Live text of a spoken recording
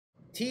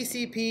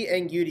TCP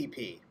and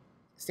UDP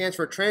stands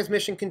for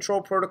Transmission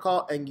Control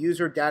Protocol and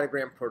User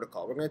Datagram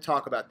Protocol. We're going to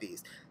talk about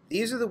these.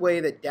 These are the way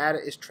that data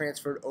is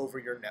transferred over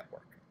your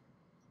network.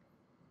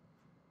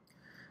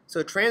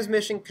 So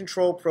Transmission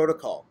Control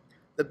Protocol.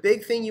 The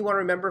big thing you want to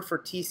remember for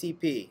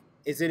TCP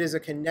is it is a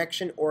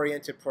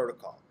connection-oriented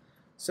protocol.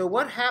 So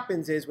what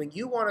happens is when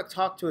you want to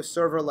talk to a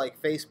server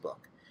like Facebook,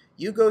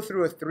 you go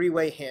through a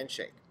three-way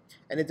handshake.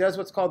 And it does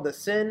what's called the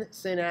SYN,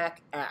 SYNAC,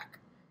 ACK.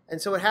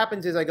 And so what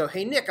happens is I go,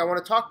 hey, Nick, I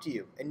want to talk to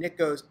you. And Nick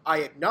goes, I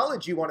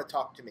acknowledge you want to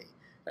talk to me.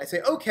 And I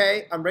say,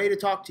 okay, I'm ready to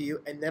talk to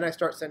you. And then I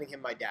start sending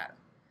him my data.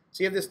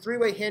 So you have this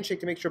three-way handshake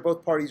to make sure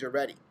both parties are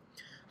ready.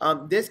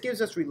 This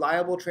gives us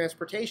reliable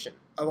transportation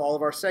of all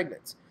of our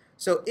segments.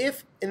 So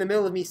if in the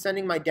middle of me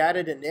sending my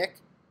data to Nick,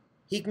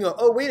 he can go,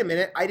 oh, wait a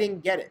minute, I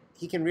didn't get it.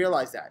 He can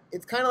realize that.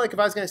 It's kind of like if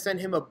I was going to send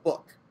him a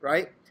book,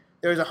 right?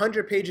 There's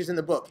 100 pages in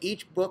the book.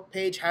 Each book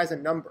page has a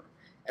number.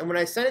 And when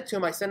I send it to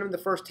him, I send him the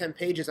first 10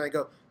 pages, and I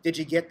go, did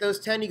you get those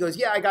 10? He goes,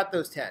 yeah, I got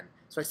those 10.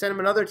 So I send him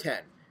another 10.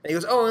 And he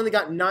goes, oh, I only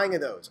got 9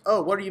 of those.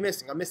 Oh, what are you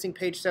missing? I'm missing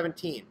page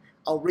 17.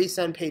 I'll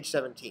resend page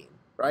 17,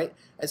 right?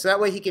 And so that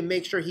way he can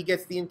make sure he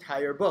gets the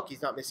entire book.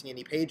 He's not missing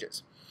any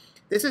pages.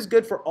 This is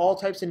good for all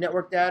types of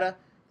network data,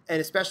 and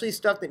especially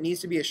stuff that needs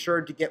to be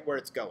assured to get where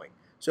it's going.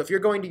 So if you're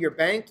going to your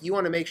bank, you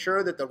want to make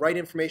sure that the right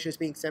information is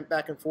being sent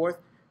back and forth.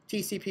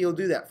 TCP will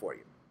do that for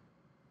you.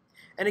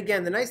 And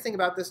again, the nice thing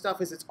about this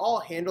stuff is it's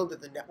all handled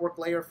at the network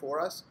layer for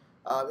us,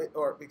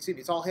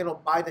 it's all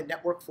handled by the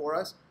network for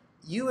us.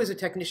 You as a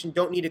technician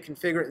don't need to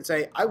configure it and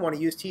say, I want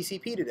to use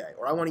TCP today,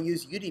 or I want to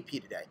use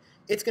UDP today.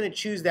 It's going to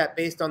choose that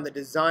based on the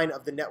design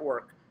of the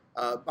network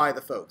by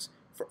the folks.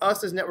 For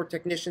us as network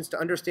technicians to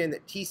understand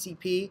that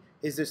TCP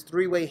is this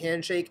three-way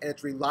handshake and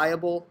it's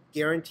reliable,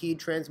 guaranteed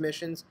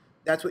transmissions,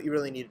 that's what you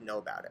really need to know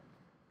about it.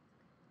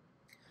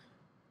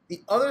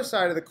 The other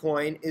side of the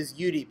coin is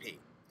UDP.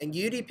 And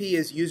UDP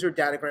is User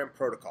Datagram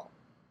Protocol.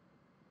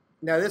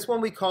 Now this one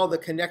we call the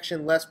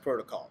connectionless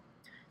protocol.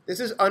 This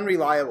is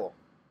unreliable.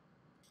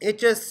 It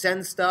just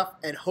sends stuff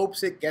and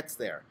hopes it gets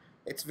there.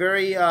 It's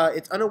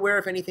it's unaware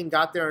if anything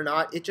got there or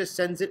not. It just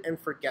sends it and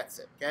forgets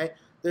it. Okay?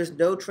 There's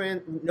no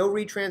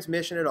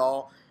retransmission at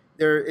all.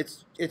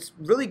 It's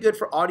really good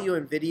for audio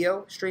and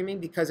video streaming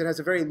because it has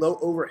a very low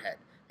overhead.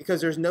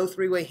 Because there's no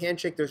three-way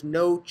handshake, there's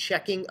no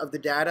checking of the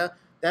data.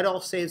 That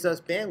all saves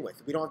us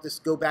bandwidth. We don't have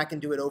to go back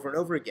and do it over and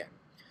over again.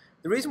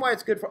 The reason why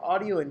it's good for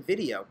audio and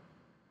video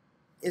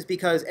is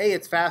because A,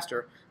 it's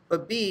faster,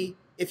 but B,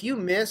 if you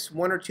miss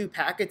 1 or 2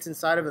 packets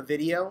inside of a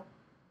video,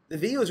 the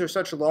videos are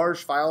such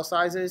large file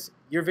sizes,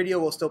 your video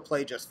will still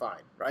play just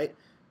fine, right?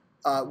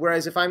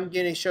 Whereas if I'm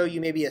going to show you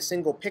maybe a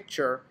single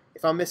picture,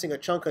 if I'm missing a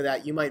chunk of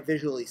that, you might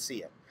visually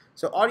see it.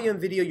 So audio and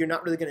video, you're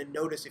not really going to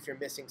notice if you're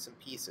missing some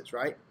pieces,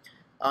 right?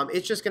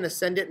 It's just going to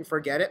send it and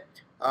forget it.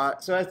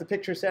 So as the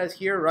picture says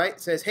here, right,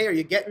 it says, hey, are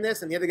you getting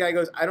this? And the other guy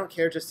goes, I don't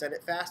care, just send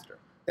it faster.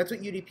 That's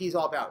what UDP is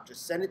all about.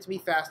 Just send it to me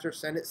faster,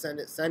 send it, send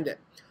it, send it.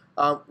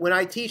 When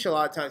I teach a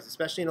lot of times,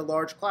 especially in a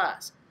large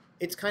class,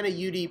 it's kind of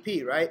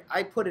UDP, right?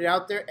 I put it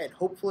out there and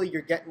hopefully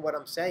you're getting what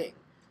I'm saying.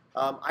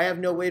 I have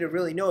no way to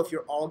really know if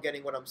you're all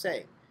getting what I'm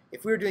saying.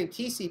 If we were doing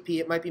TCP,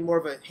 it might be more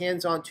of a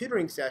hands-on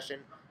tutoring session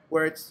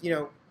where it's, you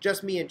know,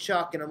 just me and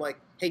Chuck, and I'm like,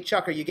 hey,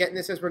 Chuck, are you getting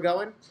this as we're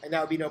going? And that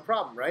would be no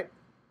problem, right?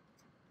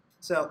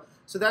 So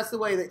that's the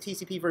way that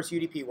TCP versus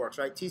UDP works,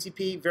 right?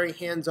 TCP, very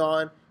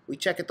hands-on. We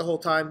check it the whole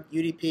time.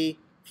 UDP,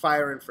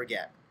 fire and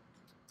forget.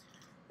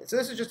 And so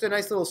this is just a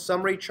nice little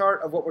summary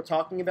chart of what we're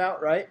talking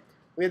about, right?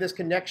 We have this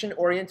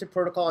connection-oriented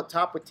protocol at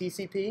top with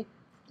TCP.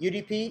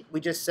 UDP, we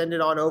just send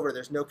it on over.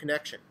 There's no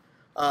connection.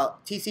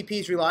 TCP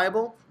is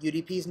reliable.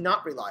 UDP is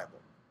not reliable.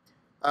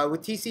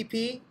 With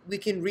TCP, we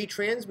can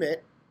retransmit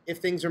if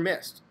things are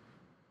missed.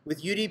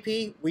 With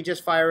UDP, we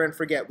just fire and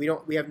forget.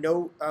 We have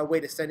no way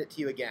to send it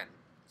to you again.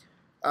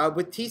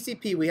 With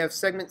TCP, we have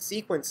segment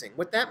sequencing.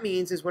 What that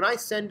means is when I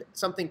send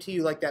something to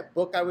you, like that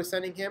book I was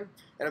sending him,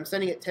 and I'm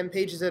sending it 10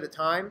 pages at a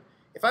time,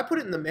 if I put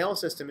it in the mail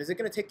system, is it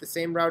going to take the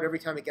same route every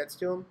time it gets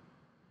to him?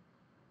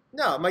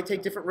 No, it might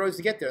take different roads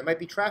to get there. There might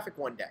be traffic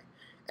one day.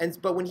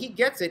 But when he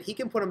gets it, he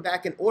can put them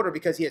back in order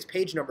because he has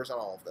page numbers on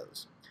all of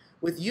those.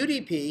 With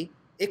UDP,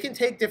 it can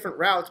take different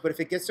routes, but if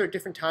it gets there at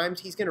different times,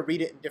 he's going to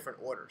read it in different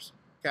orders.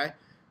 Okay?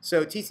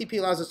 So TCP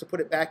allows us to put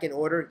it back in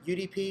order.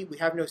 UDP, we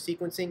have no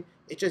sequencing.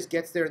 It just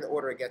gets there in the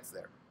order it gets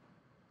there.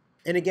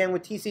 And again,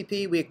 with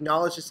TCP, we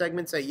acknowledge the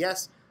segment, say,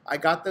 yes, I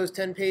got those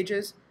 10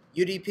 pages.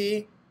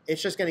 UDP,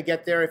 it's just going to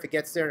get there if it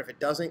gets there, and if it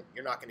doesn't,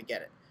 you're not going to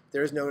get it.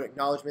 There is no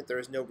acknowledgement. There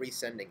is no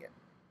resending it.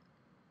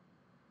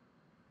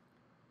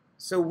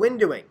 So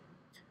windowing.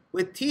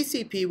 With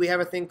TCP, we have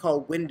a thing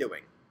called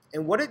windowing.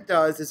 And what it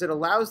does is it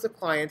allows the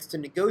clients to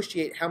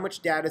negotiate how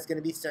much data is going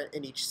to be sent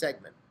in each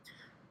segment.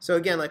 So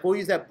again, like we'll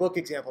use that book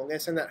example. I'm going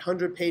to send that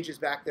 100 pages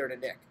back there to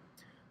Nick.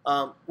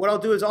 What I'll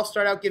do is I'll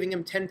start out giving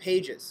him 10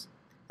 pages.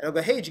 And I'll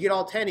go, hey, did you get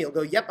all 10? He'll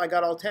go, yep, I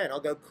got all 10. I'll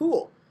go,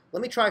 cool.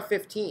 Let me try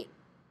 15.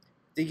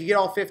 Did you get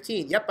all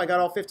 15? Yep, I got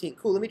all 15.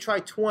 Cool, let me try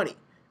 20.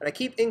 And I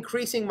keep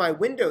increasing my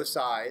window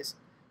size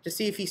to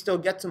see if he still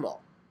gets them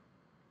all.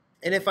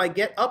 And if I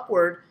get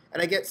upward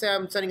and say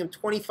I'm sending him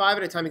 25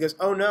 at a time. He goes,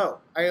 oh no,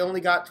 I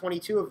only got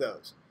 22 of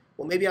those.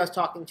 Well, maybe I was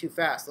talking too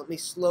fast. Let me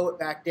slow it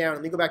back down.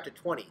 Let me go back to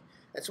 20.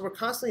 And so we're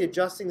constantly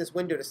adjusting this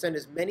window to send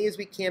as many as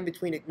we can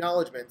between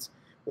acknowledgments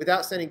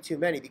without sending too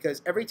many,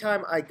 because every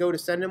time I go to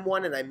send him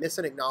one and I miss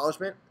an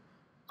acknowledgment,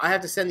 I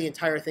have to send the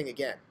entire thing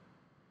again.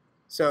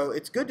 So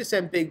it's good to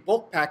send big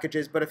bulk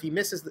packages, but if he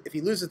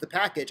loses the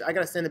package, I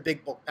got to send a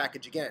big bulk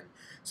package again.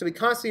 So we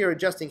constantly are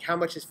adjusting how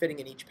much is fitting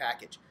in each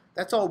package.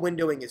 That's all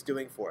windowing is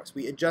doing for us.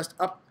 We adjust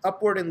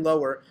upward and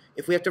lower.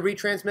 If we have to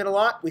retransmit a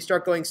lot, we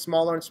start going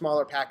smaller and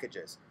smaller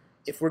packages.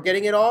 If we're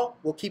getting it all,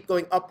 we'll keep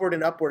going upward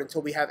and upward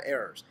until we have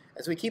errors.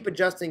 As we keep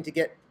adjusting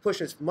to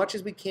push as much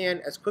as we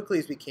can, as quickly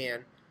as we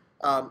can,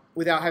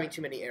 without having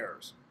too many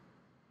errors.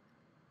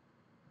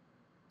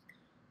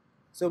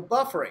 So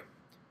buffering.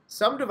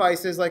 Some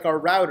devices, like our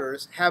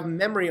routers, have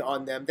memory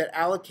on them that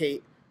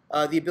allocate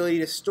the ability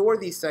to store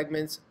these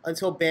segments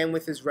until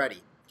bandwidth is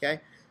ready.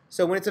 Okay?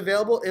 So when it's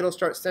available, it'll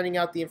start sending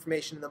out the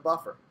information in the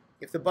buffer.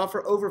 If the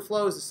buffer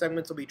overflows, the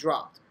segments will be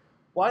dropped.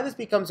 Why this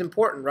becomes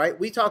important, right?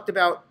 We talked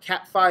about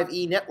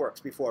Cat5e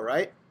networks before,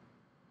 right?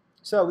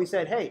 So we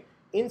said, hey,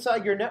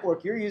 inside your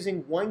network, you're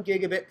using 1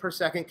 gigabit per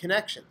second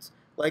connections,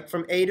 like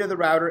from A to the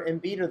router and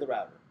B to the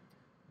router.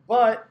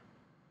 But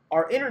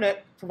our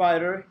internet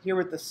provider here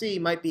at the C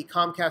might be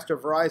Comcast or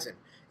Verizon,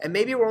 and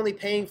maybe we're only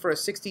paying for a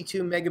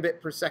 62 megabit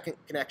per second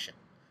connection.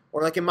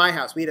 Or like in my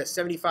house, we had a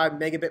 75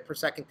 megabit per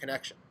second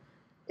connection.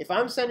 If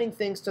I'm sending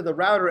things to the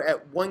router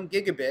at 1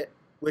 gigabit,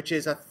 which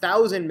is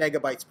 1,000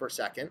 megabytes per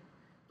second,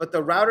 but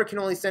the router can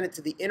only send it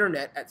to the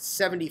internet at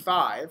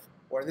 75,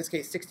 or in this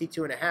case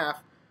 62.5,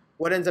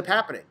 what ends up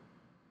happening?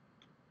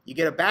 You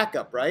get a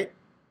backup, right?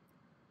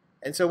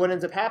 And so what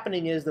ends up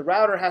happening is the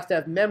router has to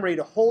have memory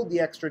to hold the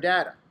extra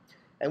data.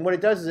 And what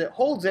it does is it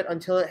holds it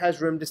until it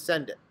has room to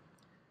send it.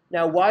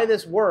 Now, why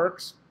this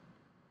works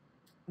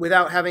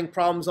without having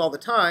problems all the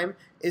time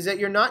is that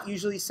you're not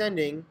usually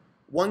sending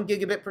 1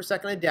 gigabit per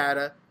second of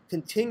data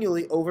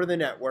continually over the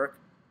network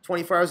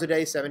 24 hours a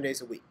day, 7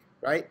 days a week,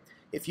 right?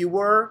 If you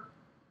were,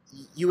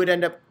 you would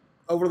end up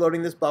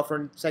overloading this buffer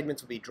and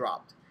segments would be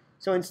dropped.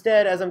 So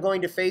instead, as I'm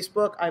going to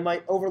Facebook, I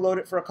might overload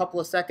it for a couple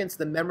of seconds.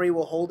 The memory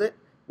will hold it.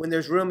 When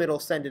there's room, it'll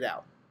send it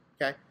out.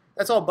 Okay?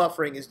 That's all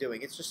buffering is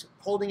doing. It's just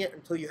holding it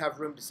until you have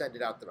room to send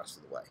it out the rest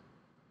of the way.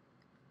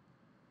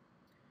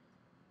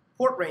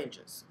 Port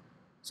ranges.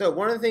 So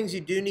one of the things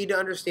you do need to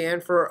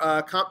understand for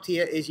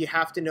CompTIA is you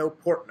have to know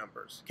port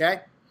numbers.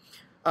 Okay?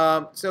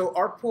 So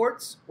our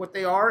ports, what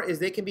they are is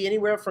they can be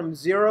anywhere from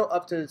 0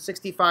 up to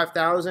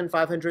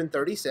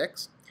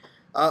 65,536.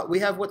 We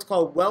have what's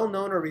called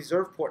well-known or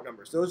reserved port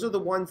numbers. Those are the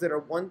ones that are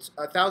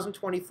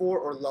 1,024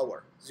 or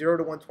lower, 0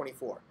 to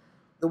 124.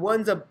 The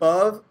ones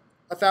above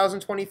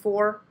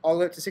 1,024 all the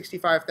way up to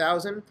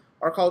 65,000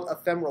 are called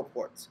ephemeral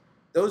ports.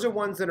 Those are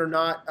ones that are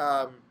not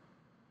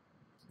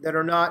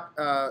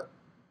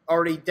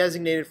already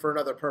designated for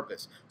another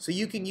purpose. So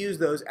you can use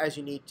those as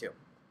you need to.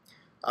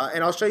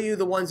 And I'll show you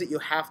the ones that you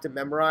have to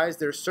memorize.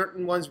 There's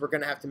certain ones we're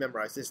going to have to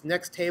memorize. This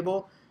next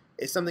table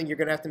is something you're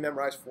going to have to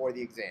memorize for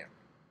the exam.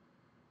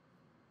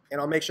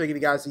 And I'll make sure I give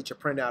you guys each a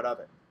printout of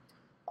it.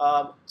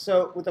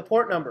 So with the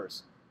port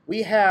numbers,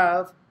 we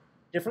have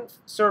different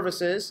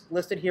services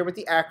listed here with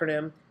the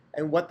acronym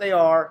and what they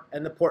are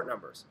and the port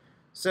numbers.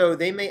 So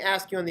they may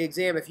ask you on the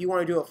exam, if you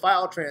want to do a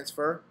file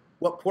transfer,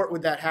 what port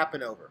would that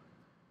happen over?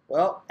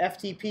 Well,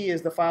 FTP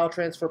is the file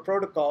transfer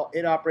protocol.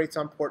 It operates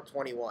on port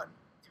 21.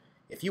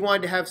 If you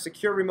wanted to have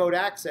secure remote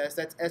access,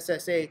 that's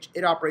SSH,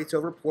 it operates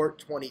over port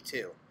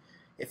 22.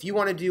 If you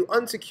want to do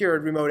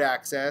unsecured remote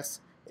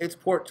access, it's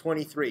port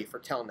 23 for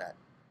Telnet.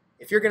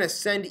 If you're going to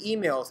send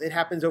emails, it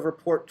happens over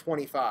port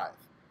 25,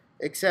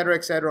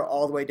 etc.,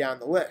 all the way down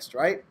the list,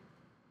 right?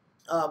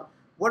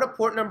 What a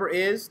port number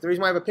is, the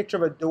reason why I have a picture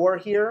of a door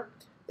here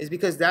is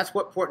because that's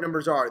what port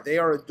numbers are. They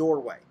are a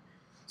doorway.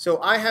 So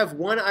I have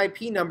one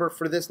IP number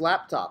for this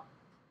laptop,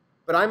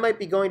 but I might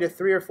be going to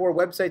 3 or 4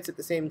 websites at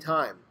the same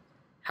time.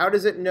 How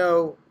does it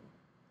know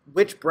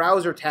which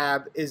browser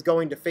tab is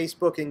going to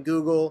Facebook and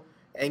Google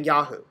and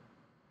Yahoo?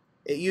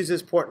 It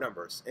uses port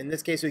numbers. In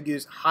this case, we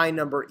use high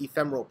number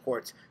ephemeral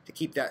ports to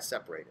keep that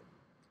separated.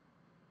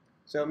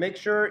 So make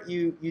sure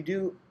you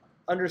do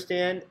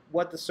understand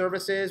what the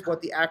service is,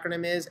 what the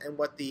acronym is, and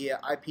what the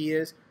IP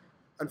is.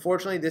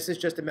 Unfortunately, this is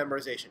just a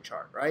memorization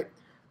chart, right?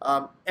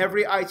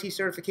 Every IT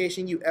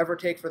certification you ever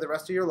take for the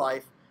rest of your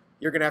life,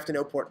 you're going to have to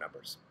know port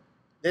numbers.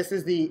 This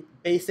is the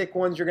basic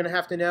ones you're going to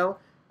have to know.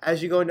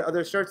 As you go into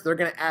other certs, they're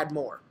going to add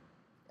more.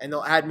 And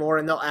they'll add more,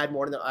 and they'll add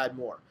more, and they'll add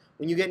more.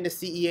 When you get into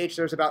CEH,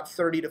 there's about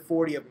 30 to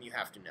 40 of them you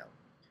have to know.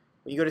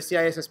 When you go to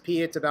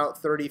CISSP, it's about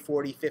 30,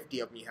 40,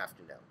 50 of them you have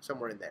to know,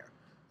 somewhere in there.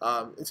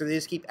 And so they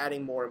just keep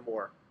adding more and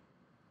more.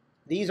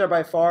 These are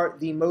by far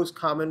the most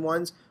common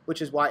ones,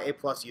 which is why A+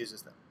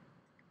 uses them.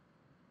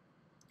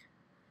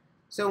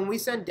 So when we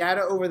send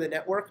data over the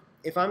network,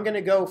 if I'm going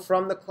to go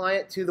from the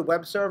client to the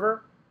web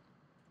server,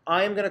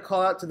 I am going to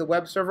call out to the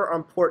web server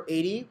on port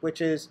 80,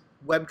 which is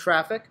web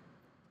traffic.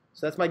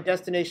 So that's my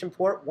destination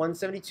port.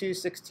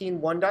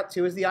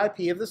 172.16.1.2 is the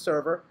IP of the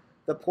server.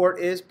 The port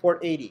is port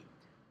 80.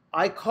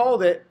 I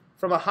called it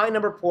from a high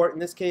number port, in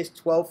this case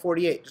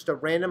 1248, just a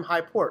random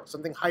high port,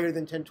 something higher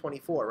than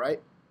 1024,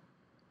 right?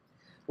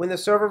 When the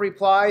server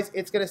replies,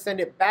 it's going to send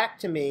it back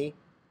to me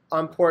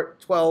on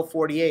port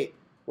 1248.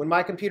 When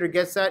my computer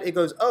gets that, it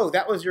goes, oh,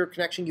 that was your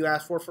connection you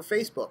asked for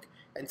Facebook,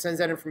 and sends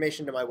that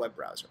information to my web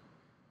browser.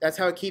 That's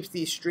how it keeps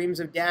these streams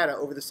of data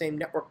over the same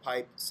network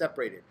pipe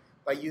separated,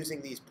 by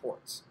using these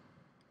ports.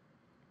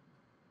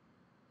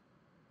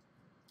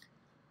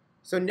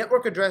 So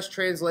network address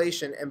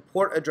translation and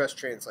port address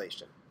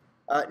translation.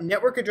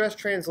 Network address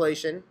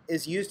translation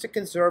is used to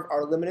conserve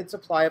our limited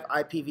supply of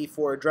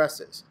IPv4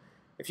 addresses.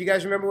 If you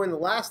guys remember in the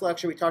last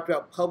lecture, we talked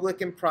about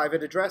public and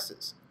private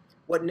addresses.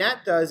 What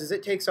NAT does is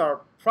it takes our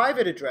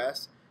private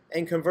address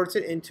and converts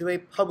it into a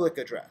public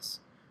address.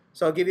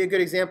 So I'll give you a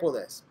good example of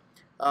this.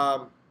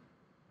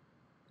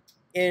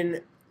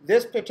 In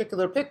this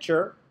particular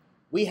picture,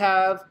 we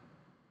have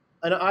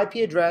an IP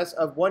address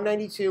of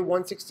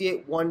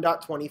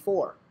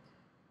 192.168.1.24.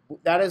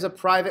 That is a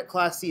private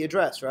Class C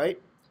address, right?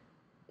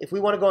 If we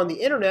want to go on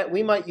the internet,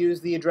 we might use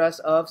the address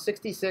of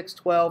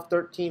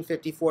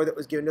 66.12.13.54 that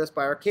was given to us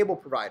by our cable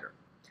provider.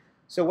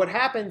 So what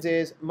happens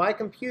is my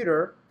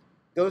computer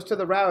goes to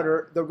the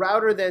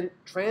router then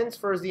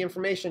transfers the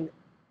information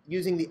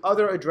using the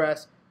other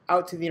address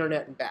out to the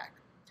internet and back.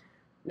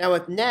 Now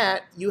with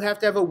NAT, you have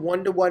to have a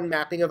one-to-one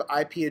mapping of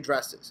IP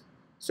addresses.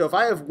 So if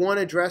I have one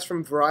address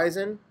from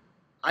Verizon,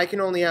 I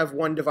can only have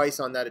one device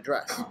on that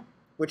address,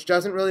 which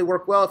doesn't really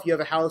work well if you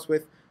have a house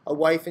with a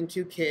wife and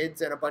 2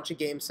 kids and a bunch of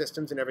game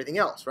systems and everything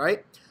else,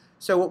 right?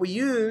 So what we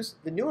use,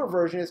 the newer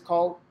version, is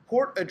called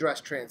port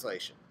address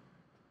translation.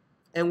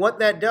 And what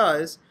that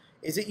does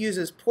is it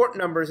uses port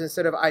numbers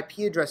instead of IP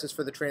addresses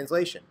for the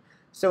translation.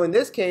 So in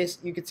this case,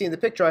 you can see in the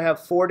picture I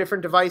have 4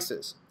 different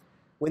devices.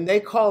 When they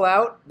call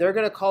out, they're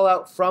going to call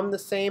out from the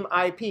same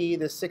IP,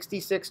 the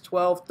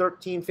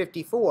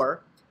 66.12.13.54,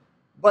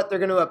 but they're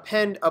going to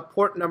append a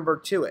port number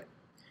to it.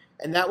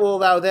 And that will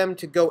allow them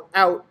to go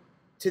out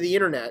to the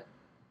internet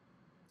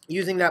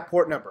using that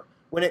port number.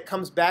 When it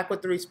comes back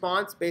with the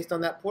response based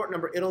on that port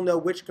number, it'll know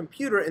which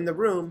computer in the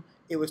room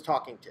it was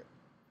talking to.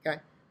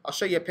 Okay? I'll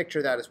show you a picture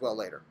of that as well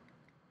later.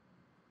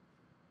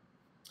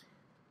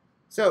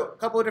 So a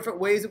couple of different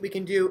ways that we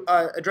can do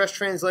address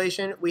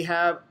translation. We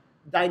have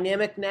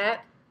dynamic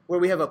NAT, where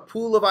we have a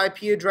pool of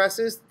IP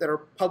addresses that are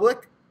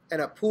public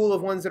and a pool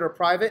of ones that are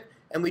private,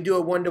 and we do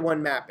a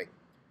one-to-one mapping.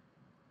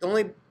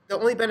 The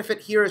only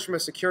benefit here is from a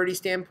security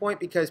standpoint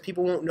because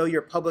people won't know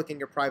your public and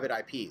your private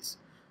IPs.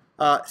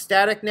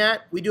 Static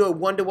NAT, we do a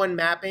one-to-one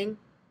mapping,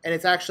 and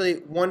it's actually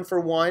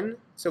 1-for-1,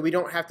 so we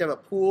don't have to have a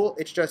pool.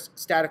 It's just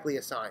statically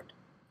assigned.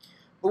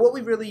 But what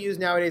we really use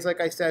nowadays, like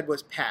I said,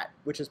 was PAT,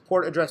 which is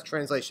port address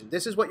translation.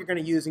 This is what you're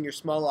going to use in your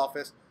small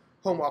office,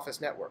 home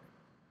office network.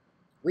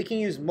 We can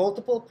use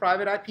multiple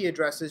private IP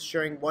addresses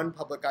sharing one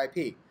public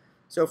IP.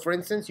 So for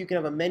instance, you can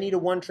have a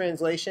many-to-one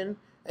translation,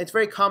 and it's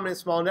very common in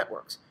small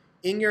networks.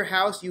 In your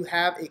house, you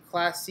have a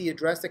Class C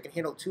address that can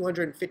handle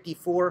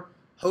 254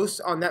 hosts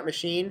on that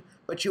machine,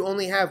 but you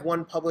only have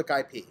one public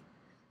IP.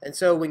 And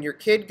so when your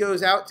kid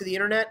goes out to the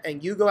internet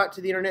and you go out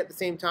to the internet at the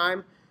same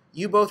time,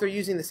 you both are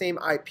using the same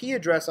IP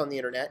address on the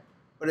internet,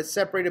 but it's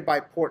separated by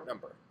port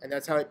number. And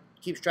that's how it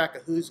keeps track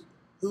of who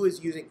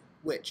is using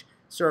which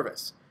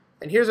service.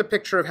 And here's a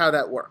picture of how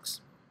that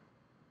works.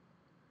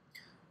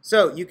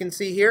 So you can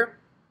see here,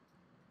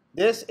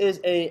 this is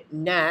a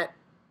NAT.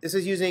 This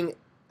is using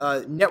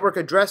network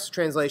address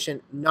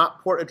translation,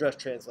 not port address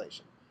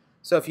translation.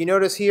 So if you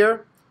notice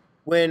here,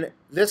 when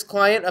this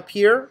client up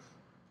here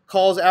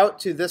calls out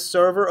to this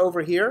server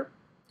over here,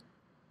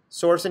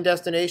 source and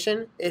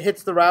destination, it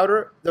hits the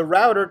router. The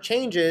router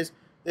changes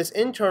this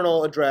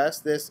internal address,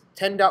 this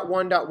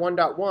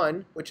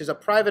 10.1.1.1, which is a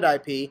private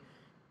IP,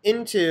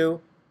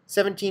 into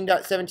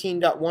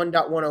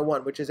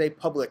 17.17.1.101, which is a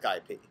public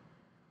IP.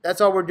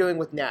 That's all we're doing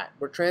with NAT.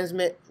 We're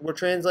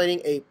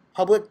translating a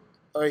public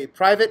or a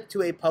private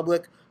to a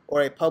public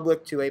or a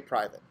public to a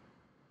private.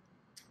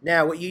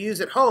 Now, what you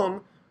use at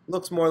home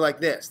looks more like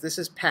this. This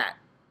is PAT.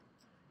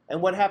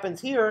 And what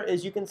happens here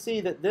is you can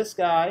see that this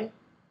guy,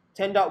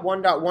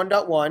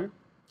 10.1.1.1,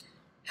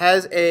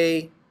 has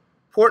a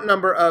port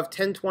number of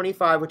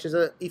 1025, which is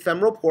an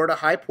ephemeral port, a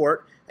high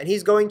port, and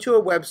he's going to a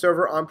web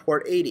server on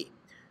port 80.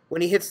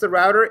 When he hits the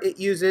router, it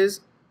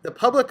uses the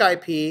public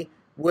IP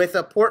with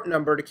a port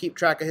number to keep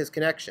track of his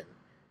connection.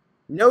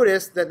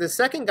 Notice that the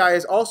second guy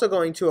is also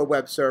going to a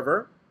web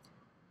server,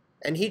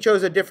 and he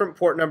chose a different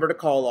port number to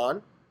call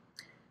on.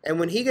 And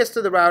when he gets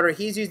to the router,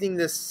 he's using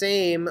the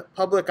same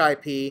public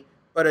IP,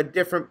 but a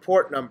different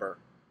port number,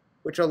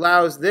 which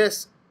allows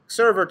this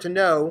server to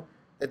know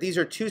that these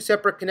are 2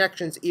 separate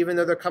connections, even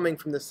though they're coming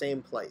from the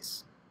same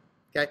place.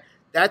 Okay?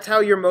 That's how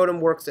your modem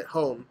works at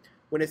home.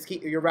 When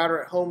your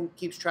router at home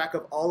keeps track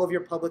of all of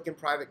your public and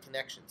private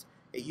connections.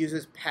 It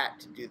uses PAT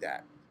to do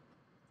that.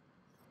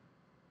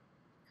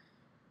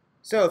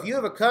 So if you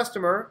have a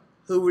customer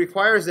who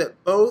requires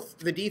that both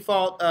the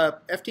default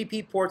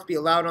FTP ports be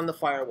allowed on the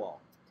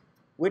firewall,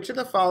 which of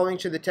the following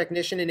should the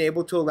technician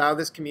enable to allow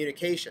this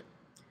communication?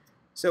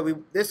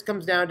 So this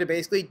comes down to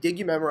basically, did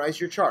you memorize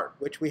your chart?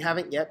 Which we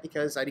haven't yet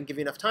because I didn't give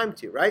you enough time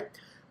to, right?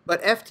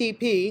 But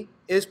FTP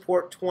is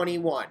port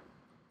 21.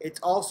 It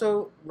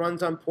also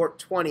runs on port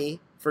 20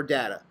 for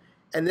data.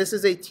 And this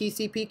is a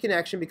TCP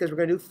connection because we're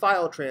going to do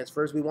file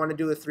transfers. We want to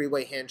do a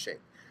three-way handshake.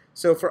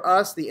 So for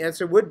us, the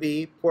answer would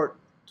be port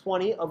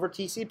 20 over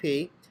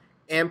TCP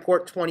and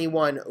port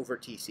 21 over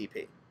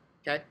TCP.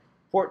 Okay?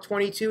 Port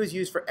 22 is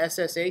used for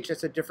SSH.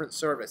 That's a different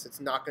service. It's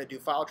not going to do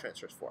file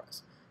transfers for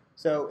us.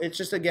 So it's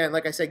just, again,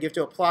 like I said, you have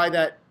to apply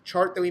that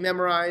chart that we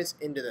memorize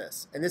into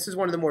this. And this is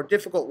one of the more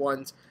difficult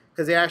ones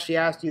because they actually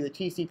asked you the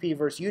TCP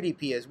versus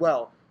UDP as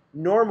well.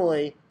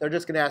 Normally, they're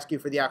just going to ask you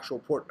for the actual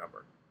port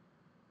number.